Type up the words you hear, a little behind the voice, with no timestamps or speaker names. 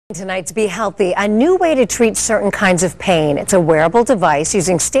Tonight, to be healthy, a new way to treat certain kinds of pain. It's a wearable device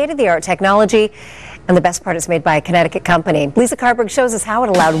using state-of-the-art technology, and the best part is made by a Connecticut company. Lisa Carberg shows us how it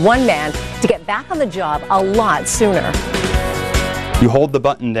allowed one man to get back on the job a lot sooner. You hold the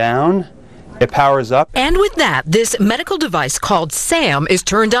button down, it powers up. And with that, this medical device called SAM is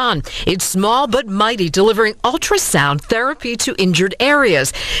turned on. It's small but mighty, delivering ultrasound therapy to injured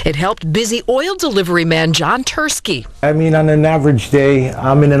areas. It helped busy oil delivery man John Tursky. I mean, on an average day,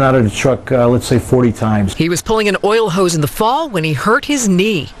 I'm in and out of the truck, let's say 40 times. He was pulling an oil hose in the fall when he hurt his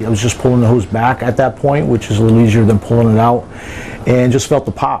knee. I was just pulling the hose back at that point, which is a little easier than pulling it out, and just felt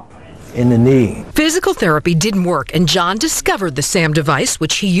the pop in the knee. Physical therapy didn't work, and John discovered the SAM device,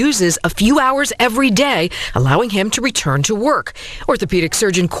 which he uses a few hours every day, allowing him to return to work. Orthopedic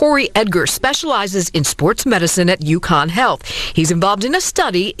surgeon Cory Edgar specializes in sports medicine at UConn Health. He's involved in a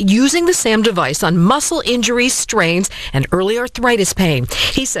study using the SAM device on muscle injuries, strains, and early arthritis pain.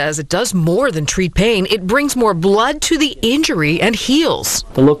 He says it does more than treat pain. It brings more blood to the injury and heals.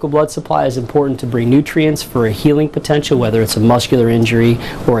 The local blood supply is important to bring nutrients for a healing potential, whether it's a muscular injury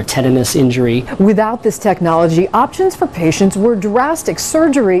or a tendinous injury. Without this technology, options for patients were drastic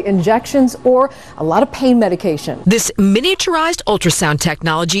surgery, injections, or a lot of pain medication. This miniaturized ultrasound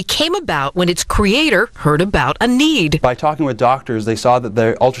technology came about when its creator heard about a need. By talking with doctors, they saw that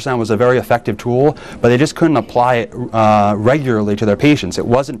the ultrasound was a very effective tool, but they just couldn't apply it regularly to their patients. It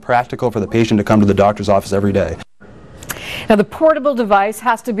wasn't practical for the patient to come to the doctor's office every day. Now, the portable device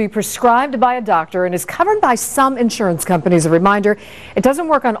has to be prescribed by a doctor and is covered by some insurance companies. A reminder, it doesn't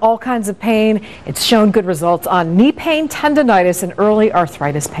work on all kinds of pain. It's shown good results on knee pain, tendonitis, and early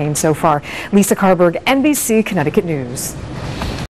arthritis pain so far. Lisa Carberg, NBC Connecticut News.